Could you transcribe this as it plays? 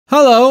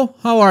Hello,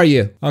 how are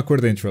you?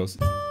 Awkward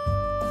intros.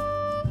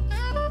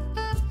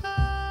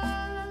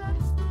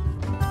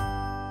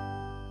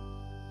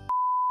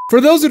 For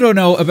those who don't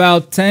know,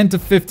 about 10 to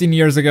 15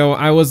 years ago,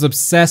 I was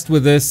obsessed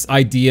with this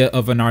idea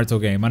of a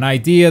Naruto game. An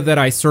idea that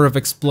I sort of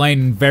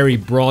explained in very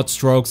broad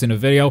strokes in a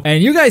video.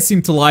 And you guys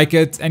seem to like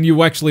it, and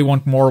you actually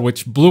want more,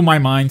 which blew my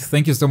mind.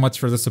 Thank you so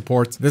much for the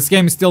support. This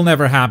game is still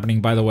never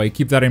happening, by the way.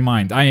 Keep that in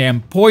mind. I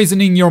am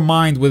poisoning your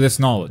mind with this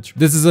knowledge.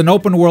 This is an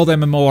open world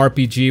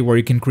MMORPG where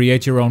you can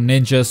create your own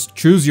ninjas,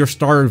 choose your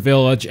starter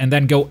village, and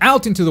then go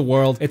out into the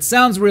world. It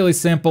sounds really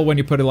simple when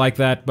you put it like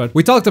that, but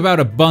we talked about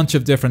a bunch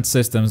of different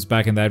systems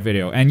back in that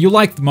video. And you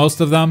liked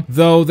most of them,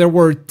 though there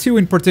were two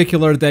in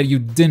particular that you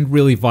didn't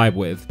really vibe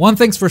with. One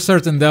thing's for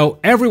certain though,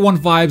 everyone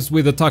vibes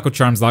with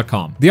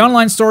otakucharms.com, the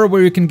online store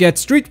where you can get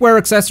streetwear,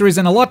 accessories,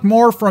 and a lot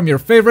more from your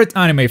favorite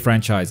anime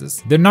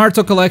franchises. The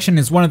Naruto collection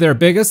is one of their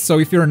biggest, so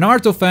if you're a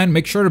Naruto fan,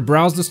 make sure to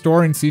browse the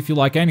store and see if you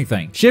like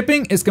anything.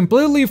 Shipping is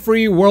completely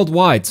free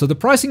worldwide, so the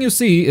pricing you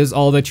see is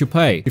all that you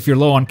pay. If you're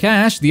low on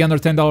cash, the under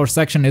 $10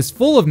 section is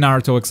full of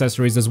Naruto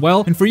accessories as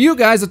well, and for you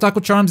guys,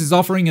 Otaku Charms is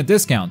offering a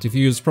discount. If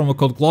you use promo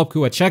code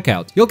Globku at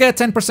checkout, you'll get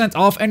 10%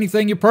 off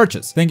anything you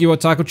purchase. Thank you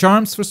Otaku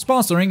Charms for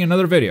sponsoring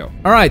another video.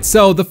 Alright,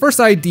 so the first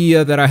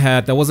idea that I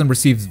had that wasn't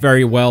received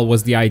very well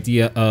was the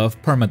idea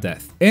of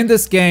permadeath. In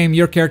this game,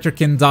 your character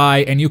can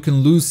die and you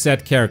can lose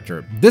said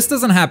character. This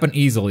doesn't happen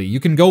easily.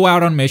 You can go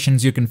out on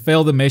missions, you can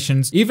fail the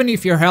missions. Even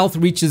if your health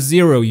reaches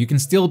 0, you can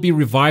still be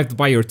revived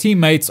by your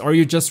teammates or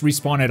you just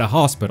respawn at a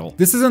hospital.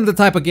 This isn't the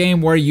type of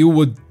game where you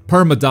would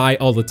perma-die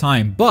all the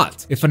time,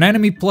 but if an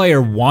enemy player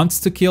wants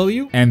to kill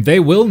you, and they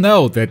will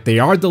know that they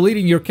are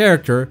deleting your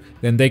character,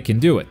 then they can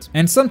do it.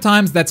 And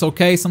sometimes that's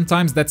okay,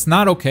 sometimes that's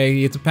not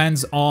okay. It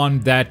depends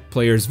on that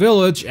player's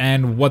village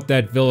and what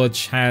that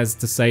village has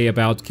to say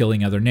about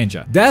killing other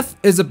ninja. Death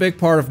is a big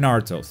part of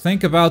Naruto.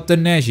 Think about the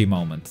Neji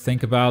moment,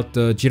 think about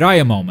the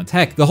Jiraiya moment.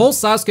 Heck, the whole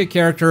Sasuke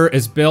character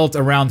is built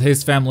around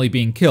his family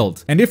being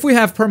killed. And if we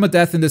have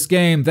permadeath in this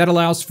game, that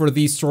allows for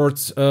these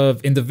sorts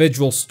of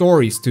individual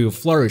stories to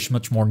flourish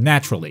much more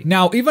naturally.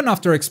 Now, even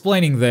after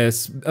explaining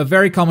this, a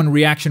very common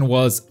reaction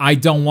was, I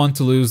don't want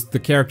to lose the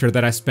character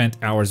that I spent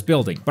hours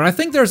building. But I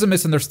think there's a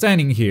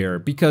misunderstanding here,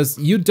 because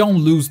you don't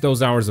lose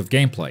those hours of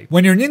gameplay.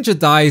 When your ninja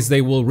dies,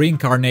 they will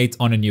reincarnate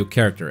on a new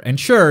character. And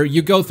sure,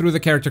 you go through the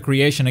character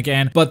creation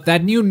again, but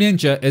that new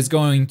ninja is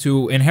going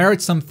to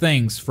inherit some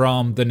things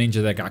from the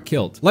ninja that got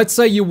killed. Let's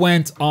say you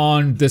went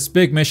on this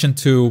big mission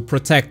to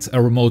protect a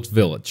remote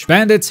village.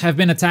 Bandits have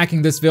been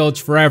attacking this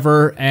village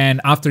forever, and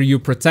after you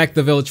protect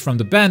the village from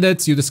the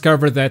bandits, you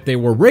discover that they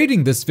were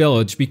raiding this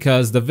village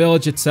because the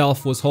village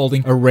itself was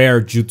holding a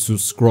rare jutsu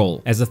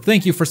scroll. As a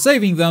thank you for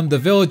saving them, the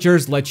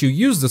villagers let you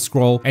use the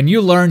scroll and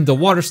you learn the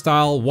water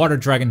style water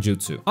dragon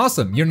jutsu.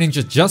 Awesome, your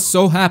ninja just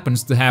so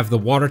happens to have the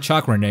water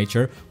chakra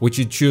nature, which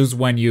you choose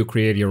when you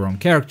create your own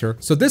character.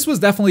 So this was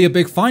definitely a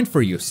big find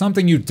for you,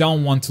 something you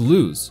don't want to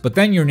lose. But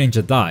then your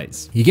ninja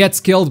dies. He gets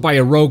killed by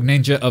a rogue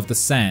ninja of the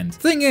sand.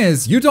 Thing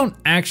is, you don't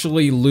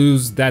actually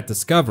lose that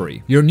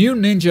discovery. Your new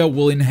ninja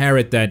will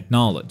inherit that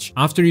knowledge.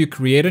 After you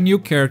create a new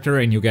character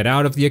and you get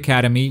out of the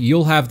academy,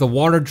 you'll have the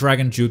water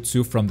dragon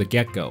jutsu from the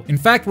get-go. In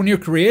fact, when you're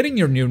creating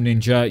your new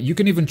ninja, you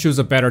can even choose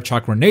a better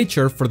chakra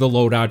nature for the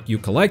loadout you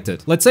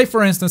collected. Let's say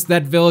for instance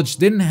that village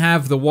didn't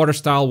have the water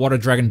style water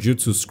dragon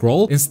jutsu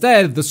scroll.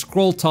 Instead, the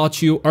scroll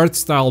taught you earth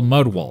style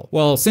mud wall.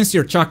 Well, since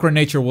your chakra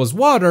nature was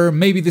water,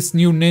 maybe this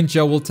new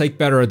ninja will take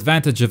better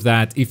advantage of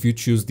that if you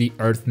choose the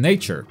earth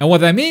nature. And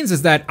what that means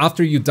is that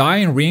after you die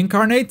and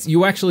reincarnate,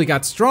 you actually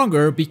got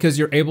stronger because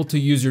you're able to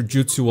use your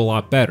jutsu a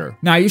lot better.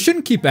 Now, you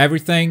shouldn't keep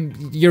everything.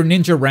 Your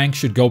ninja rank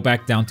should go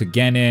back down to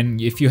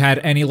Genin. If you had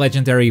any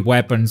legendary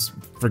weapons,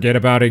 forget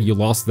about it, you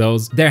lost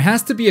those. There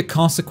has to be a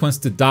consequence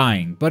to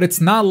dying, but it's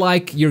not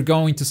like you're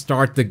going to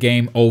start the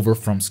game over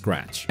from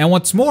scratch. And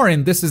what's more,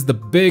 and this is the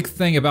big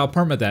thing about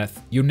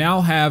permadeath, you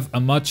now have a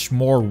much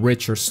more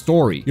richer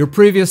story. Your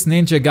previous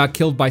ninja got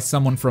killed by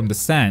someone from the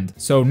sand,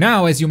 so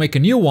now as you make a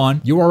new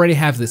one, you already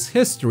have this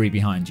history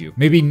behind you.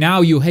 Maybe now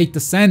you hate the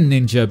sand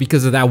ninja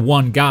because of that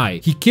one guy.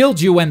 He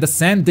killed you and the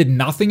sand did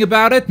nothing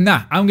about it?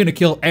 Nah, I'm gonna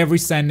kill every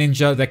sand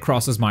ninja that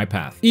crosses my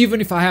path. Even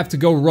if I have to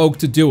go rogue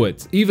to do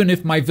it. Even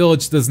if my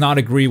village does not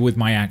agree with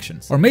my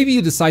actions. Or maybe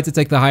you decide to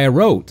take the higher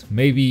road.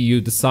 Maybe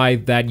you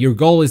decide that your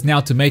goal is now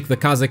to make the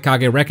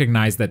Kazekage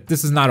recognize that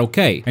this is not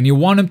okay, and you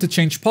want him to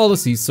change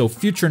policies so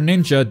future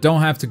ninja don't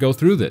have to go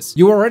through this.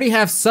 You already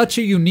have such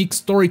a unique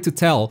story to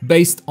tell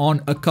based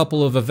on a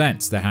couple of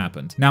events that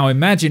happened. Now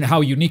imagine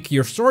how unique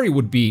your story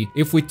would be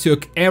if we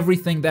took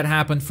everything that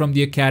happened from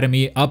the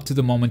academy up to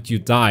the moment you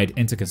died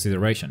into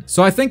consideration.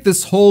 So I think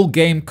this whole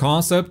game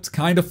concept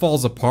kind of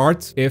falls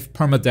apart if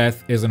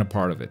permadeath isn't a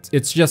part of it.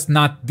 It's just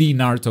not the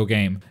Naruto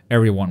game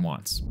everyone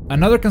wants.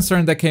 Another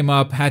concern that came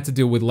up had to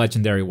do with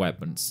legendary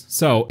weapons.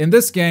 So in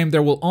this game,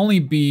 there will only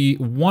be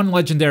one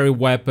legendary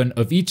weapon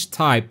of each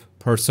type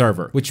per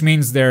server, which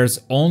means there's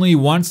only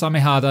one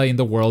Samehada in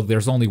the world,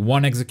 there's only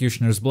one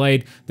Executioner's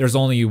Blade, there's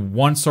only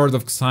one Sword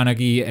of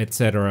Kusanagi,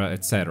 etc,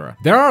 etc.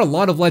 There are a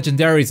lot of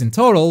legendaries in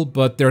total,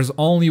 but there's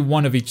only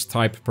one of each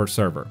type per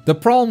server. The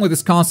problem with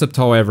this concept,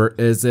 however,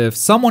 is if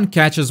someone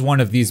catches one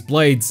of these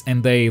blades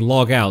and they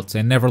log out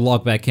and never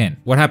log back in,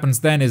 what happens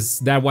then is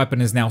that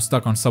weapon is now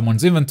stuck on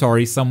someone's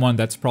inventory, someone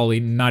that's probably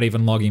not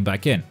even logging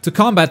back in. To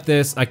combat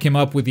this, I came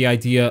up with the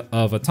idea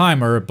of a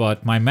timer,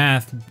 but my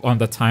math on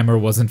the timer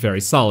wasn't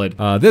very solid.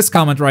 This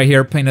comment right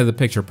here painted the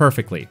picture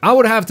perfectly. I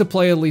would have to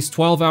play at least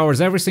 12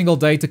 hours every single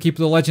day to keep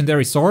the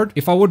legendary sword.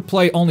 If I would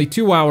play only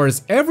 2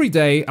 hours every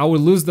day, I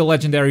would lose the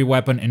legendary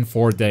weapon in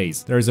 4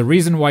 days. There is a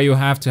reason why you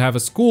have to have a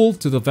school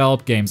to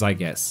develop games, I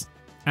guess.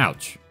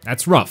 Ouch.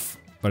 That's rough,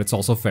 but it's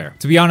also fair.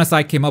 To be honest,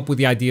 I came up with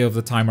the idea of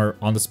the timer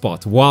on the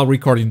spot while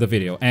recording the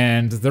video.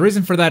 And the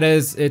reason for that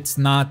is it's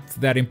not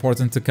that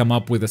important to come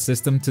up with a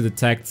system to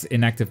detect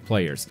inactive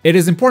players. It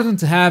is important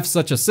to have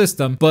such a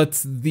system,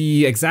 but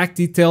the exact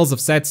details of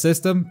said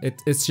system,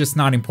 it's just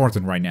not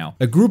important right now.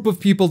 A group of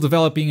people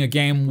developing a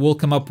game will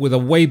come up with a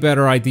way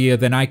better idea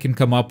than I can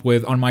come up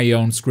with on my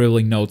own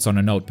scribbling notes on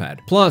a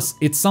notepad. Plus,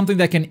 it's something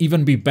that can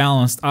even be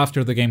balanced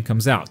after the game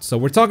comes out. So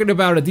we're talking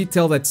about a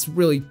detail that's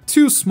really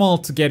too small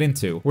to get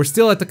into. We're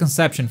still at the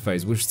conception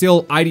phase. We're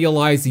still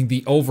idealizing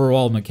the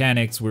overall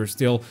mechanics. We're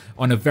still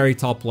on a very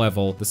top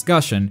level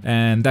discussion,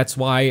 and that's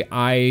why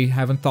I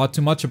haven't thought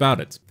too much about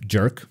it.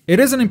 Jerk.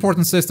 It is an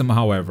important system,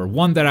 however,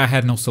 one that I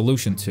had no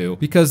solution to,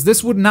 because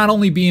this would not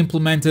only be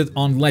implemented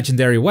on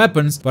legendary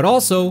weapons, but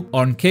also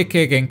on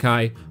Kekkei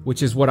Genkai,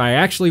 which is what I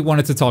actually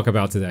wanted to talk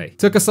about today.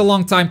 Took us a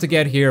long time to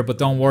get here, but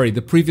don't worry,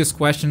 the previous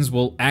questions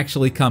will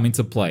actually come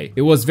into play.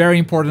 It was very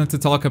important to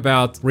talk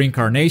about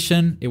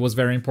reincarnation, it was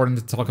very important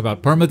to talk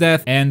about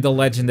permadeath, and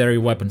the legendary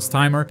weapons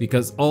timer,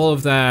 because all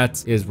of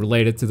that is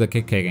related to the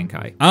Kekkei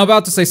Genkai. I'm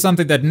about to say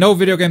something that no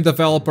video game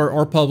developer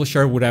or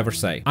publisher would ever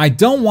say. I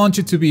don't want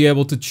you to be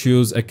able to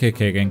choose a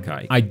Kekkei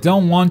Genkai. I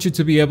don't want you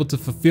to be able to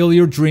fulfill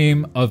your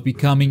dream of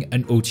becoming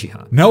an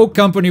Uchiha. No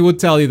company would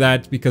tell you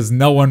that because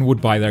no one would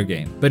buy their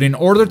game. But in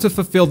order to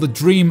fulfill the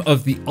dream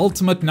of the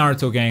ultimate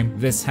Naruto game,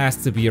 this has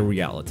to be a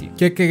reality.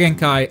 Kekkei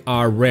Genkai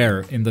are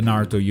rare in the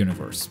Naruto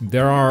universe.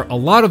 There are a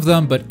lot of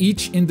them, but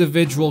each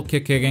individual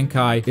Kekkei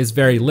Genkai is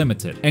very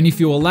limited. And if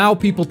you allow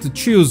people to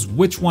choose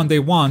which one they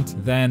want,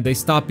 then they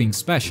stop being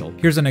special.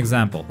 Here's an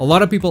example. A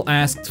lot of people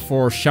asked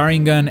for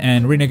Sharingan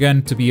and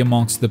Rinnegan to be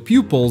amongst the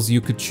pupils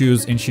you could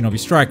choose in Shinobi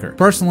Striker.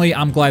 Personally,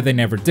 I'm glad they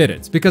never did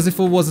it, because if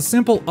it was a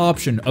simple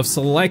option of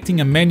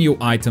selecting a menu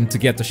item to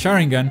get the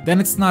Sharingan, then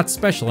it's not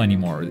special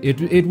anymore.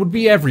 It would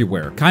be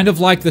everywhere. Kind of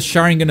like the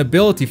Sharingan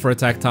ability for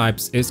attack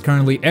types is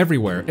currently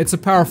everywhere. It's a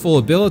powerful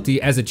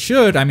ability, as it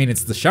should. I mean,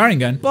 it's the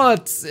Sharingan,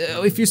 but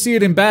if you see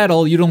it in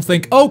battle, you don't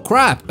think, oh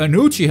crap, an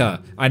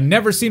Uchiha. I've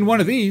never seen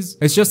one of these.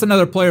 It's just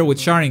another player with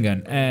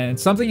Sharingan, and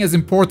something as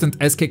important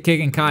as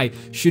Kekkei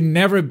Genkai should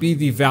never be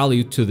the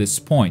value to this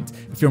point.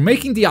 If you're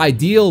making the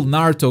ideal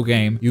Naruto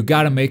game, you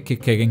gotta make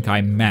Kekkei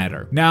Genkai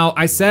matter. Now,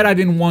 I said I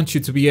didn't want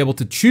you to be able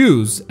to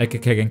choose a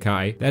Kekkei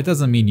Genkai. That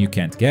doesn't mean you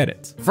can't get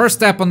it. First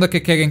step on the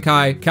Kekkei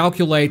Genkai,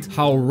 calculate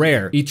how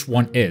rare each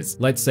one is.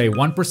 Let's say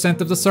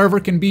 1% of the server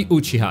can be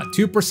Uchiha,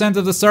 2%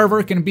 of the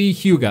server can be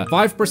Hyuga,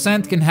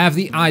 5% can have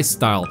the Ice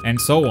style, and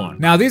so on.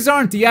 Now, these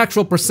aren't the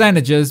actual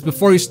percentages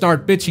before you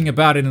start bitching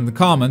about it in the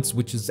comments,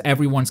 which is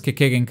everyone's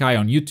Kekkei Genkai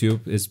on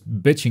YouTube is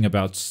bitching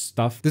about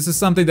stuff. This is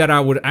something that I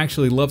would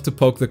actually love to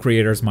poke the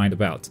creator's mind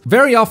about.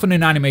 Very often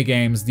in anime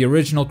games, the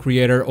original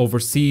creator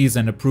oversees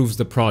and approves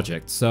the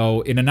project.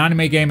 So in an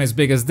anime game as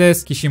big as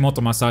this,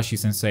 Kishimoto Masashi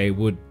sensei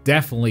would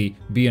definitely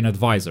be an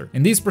advisor.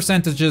 And these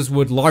percentages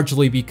would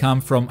largely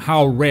become from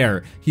how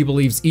rare he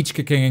believes each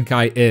Kekkei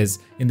Genkai is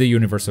in the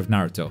universe of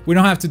Naruto. We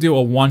don't have to do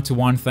a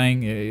one-to-one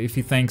thing. If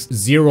he thinks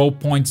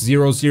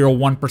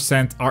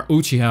 0.001% are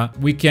Uchiha,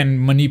 we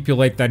can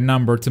manipulate that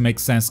number to make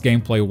sense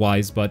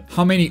gameplay-wise, but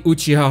how many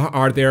Uchiha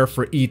are there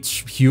for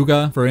each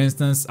Hyuga, for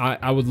instance?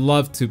 I would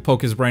love to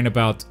poke his brain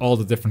about all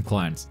the different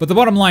clans. But the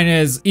bottom line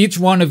is, each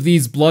one of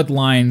these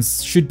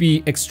bloodlines should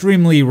be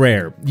extremely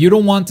rare. You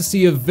don't want to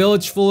see a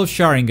village full of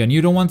Sharingan.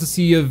 You don't want to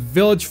see a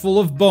village full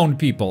of bone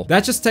people.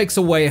 That just takes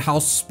away how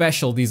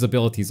special these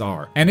abilities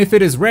are. And if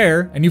it is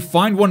rare, and you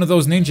find one of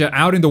those ninja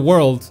out in the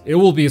world, it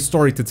will be a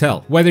story to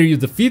tell. Whether you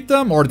defeat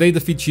them or they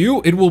defeat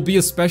you, it will be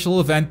a special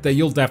event that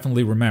you'll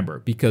definitely remember,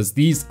 because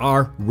these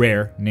are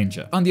rare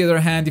ninja. On the other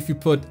hand, if you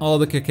put all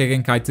the Kekkei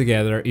Genkai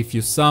together, if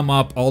you sum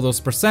up all those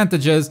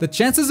percentages, the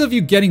chances of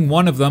you getting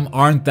one of them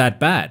aren't that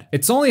bad.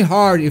 It's only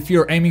hard if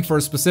you're aiming for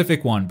a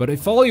specific one, but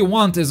if all you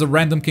want is a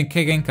random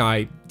Kekkei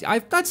Genkai,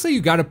 I'd say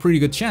you got a pretty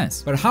good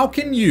chance. But how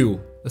can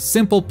you, a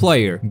simple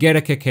player, get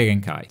a Kekkei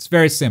Genkai? It's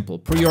very simple.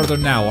 Pre-order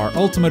now our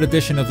ultimate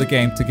edition of the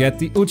game to get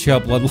the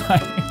Uchiha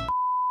bloodline.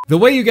 The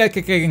way you get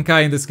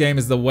Kekkei in this game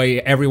is the way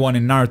everyone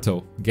in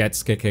Naruto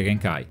gets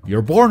Kekkei.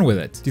 You're born with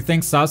it. Do you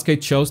think Sasuke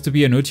chose to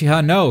be an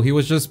Uchiha? No, he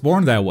was just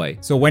born that way.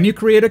 So when you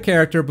create a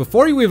character,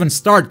 before you even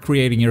start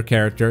creating your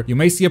character, you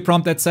may see a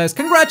prompt that says,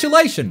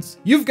 "Congratulations,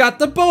 you've got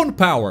the bone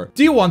power.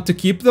 Do you want to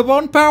keep the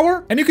bone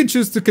power?" And you can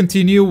choose to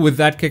continue with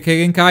that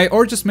Kekkei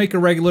or just make a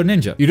regular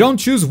ninja. You don't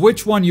choose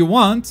which one you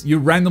want, you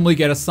randomly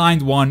get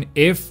assigned one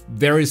if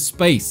there is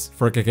space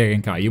for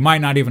Kekkei. You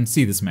might not even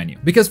see this menu.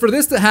 Because for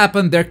this to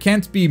happen, there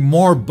can't be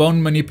more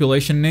bone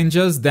manipulation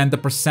ninjas than the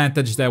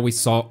percentage that we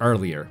saw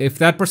earlier. If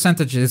that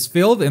percentage is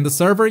filled in the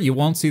server, you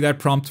won't see that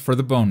prompt for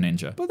the bone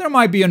ninja. But there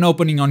might be an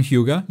opening on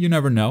Hyuga, you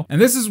never know. And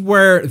this is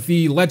where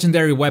the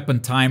legendary weapon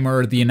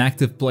timer, the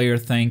inactive player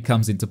thing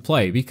comes into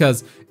play.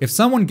 Because if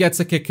someone gets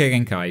a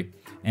Kekkei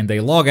and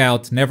they log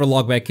out, never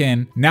log back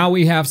in, now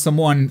we have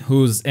someone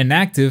who's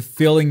inactive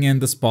filling in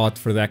the spot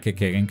for that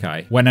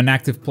Kekkei, when an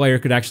active player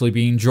could actually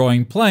be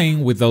enjoying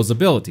playing with those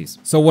abilities.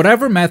 So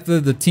whatever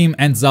method the team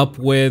ends up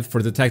with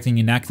for detecting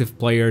inactive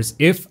players,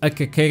 if a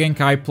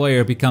Kekkei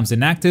player becomes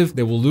inactive,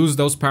 they will lose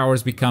those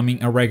powers, becoming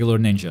a regular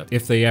ninja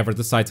if they ever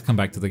decide to come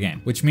back to the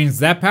game. Which means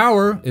that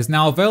power is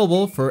now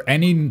available for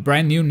any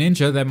brand new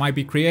ninja that might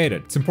be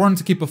created. It's important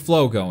to keep a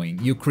flow going.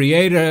 You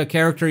create a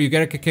character, you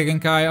get a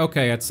Kekkei,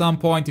 okay, at some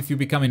point if you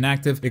become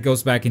inactive, it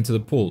goes back into the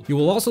pool. You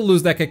will also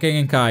lose that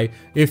Kekkei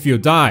if you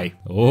die.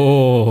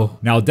 Oh,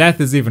 now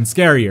death is even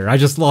scarier. I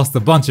just lost a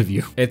bunch of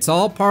you. It's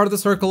all part of the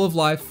circle of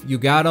life. You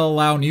gotta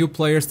allow new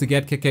players to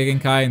get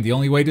Kekkei, and the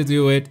only way to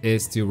do it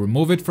is to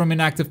remove it from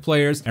inactive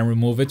players and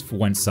remove it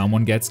when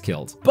someone gets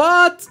killed.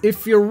 But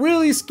if you're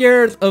really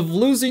scared of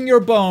losing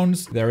your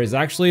bones, there is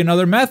actually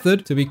another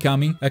method to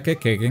becoming a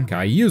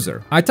Kekkei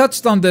user. I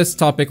touched on this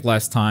topic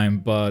last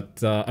time,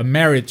 but a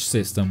marriage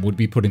system would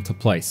be put into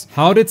place.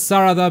 How did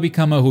Sarada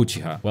become a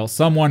Uchiha? Well,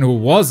 someone who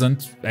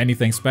wasn't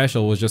anything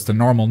special, was just a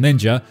normal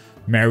ninja,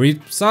 married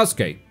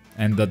Sasuke.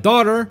 And the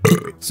daughter.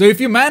 So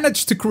if you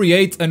manage to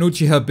create an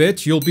Uchiha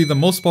bitch, you'll be the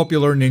most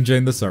popular ninja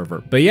in the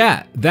server. But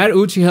yeah, that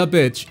Uchiha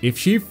bitch, if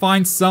she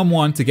finds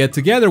someone to get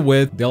together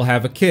with, they'll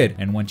have a kid.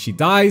 And when she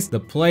dies,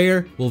 the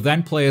player will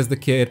then play as the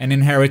kid and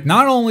inherit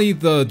not only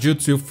the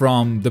jutsu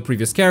from the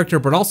previous character,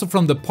 but also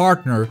from the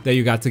partner that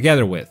you got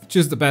together with, which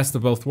is the best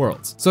of both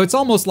worlds. So it's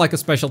almost like a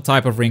special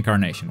type of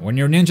reincarnation. When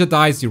your ninja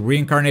dies, you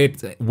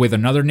reincarnate with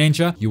another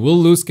ninja. You will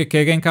lose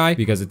Kekkei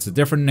because it's a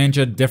different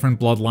ninja, different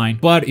bloodline.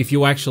 But if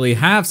you actually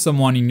have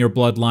someone in your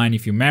bloodline,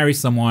 if you marry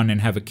someone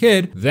and have a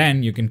kid,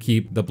 then you can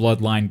keep the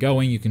bloodline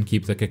going, you can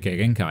keep the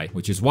Kekkei,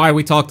 which is why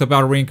we talked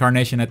about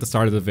reincarnation at the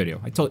start of the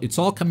video. I told it's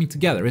all coming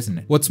together, isn't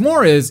it? What's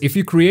more is, if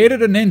you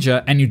created a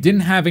ninja and you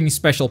didn't have any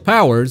special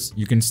powers,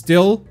 you can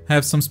still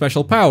have some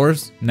special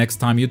powers next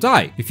time you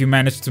die. If you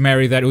manage to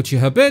marry that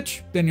Uchiha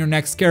bitch, then your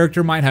next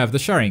character might have the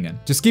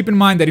Sharingan. Just keep in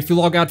mind that if you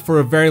log out for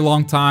a very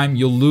long time,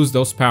 you'll lose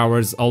those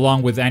powers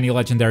along with any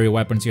legendary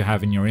weapons you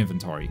have in your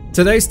inventory.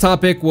 Today's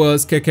topic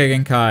was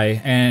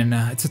Kekkei, and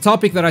it's a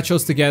topic that I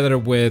chose together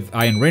with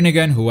Ian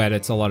Rinnigan, who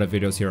edits a lot of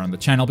videos here on the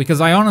channel,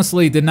 because I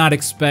honestly did not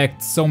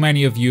expect so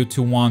many of you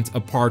to want a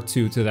part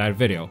 2 to that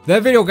video.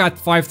 That video got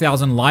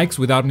 5,000 likes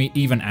without me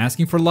even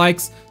asking for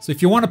likes, so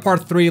if you want a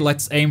part 3,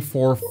 let's aim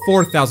for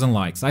 4,000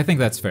 likes. I think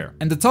that's fair.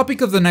 And the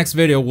topic of the next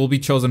video will be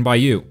chosen by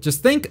you.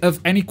 Just think of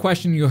any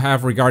question you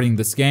have regarding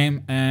this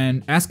game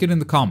and ask it in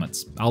the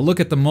comments. I'll look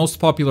at the most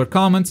popular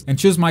comments and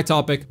choose my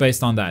topic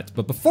based on that.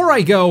 But before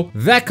I go,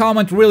 that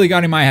comment really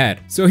got in my head.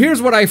 So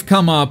here's what I've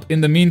come up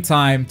in the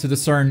meantime to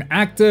discern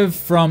active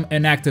from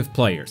inactive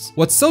players.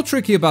 What's so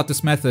tricky about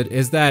this method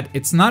is that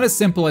it's not as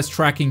simple as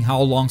tracking how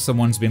long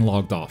someone's been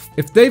logged off.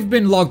 If they've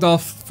been logged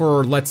off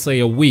for, let's say,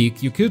 a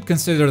week, you could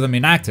consider them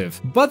inactive,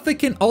 but they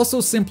can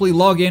also simply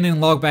log in and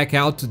log back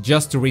out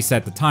just to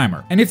reset the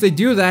timer. And if they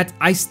do that,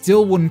 I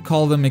still wouldn't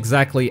call them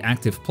exactly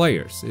active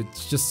players.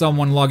 It's just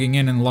someone logging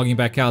in and logging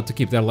back out to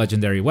keep their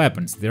legendary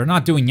weapons. They're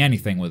not doing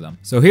anything with them.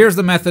 So here's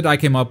the method I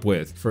came up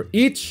with. For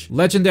each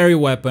legendary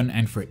weapon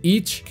and for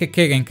each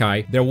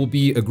Kekkei, there will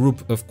be a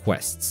group of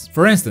quests.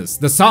 For instance,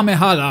 the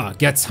Samehara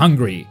gets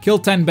hungry. Kill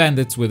 10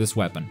 bandits with this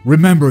weapon.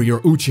 Remember your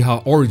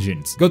Uchiha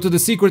origins. Go to the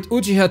secret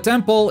Uchiha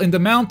temple in the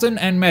mountain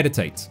and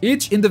meditate.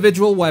 Each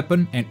individual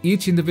weapon and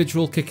each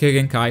individual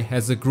Kekkei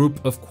has a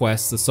group of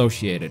quests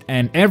associated.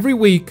 And every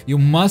week, you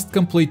must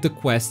complete the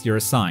quest you're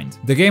assigned.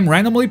 The game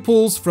randomly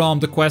pulls from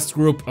the quest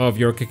group of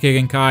your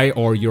Kekkei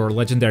or your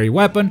legendary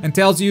weapon and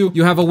tells you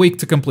you have a week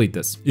to complete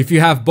this. If you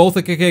have both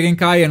a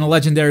Kekkei and a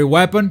legendary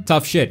weapon,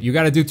 tough shit. You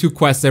gotta do 2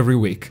 quests every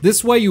week.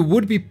 This way you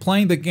would be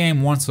playing the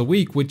game once a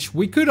week, which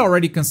we could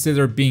already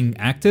consider being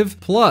active.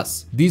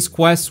 Plus, these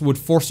quests would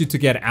force you to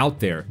get out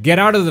there, get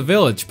out of the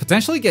village,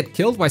 potentially get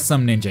killed by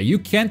some ninja. You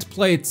can't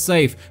play it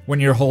safe when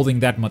you're holding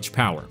that much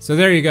power. So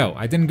there you go.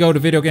 I didn't go to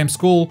video game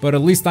school, but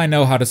at least I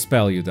know how to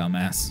spell, you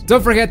dumbass.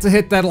 Don't forget to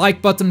hit that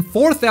like button,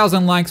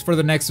 4,000 likes for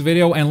the next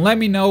video, and let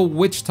me know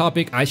which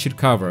topic I should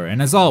cover.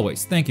 And as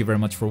always, thank you very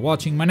much for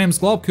watching. My name is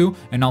Globku,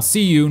 and I'll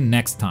see you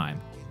next time.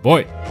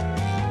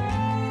 Bye.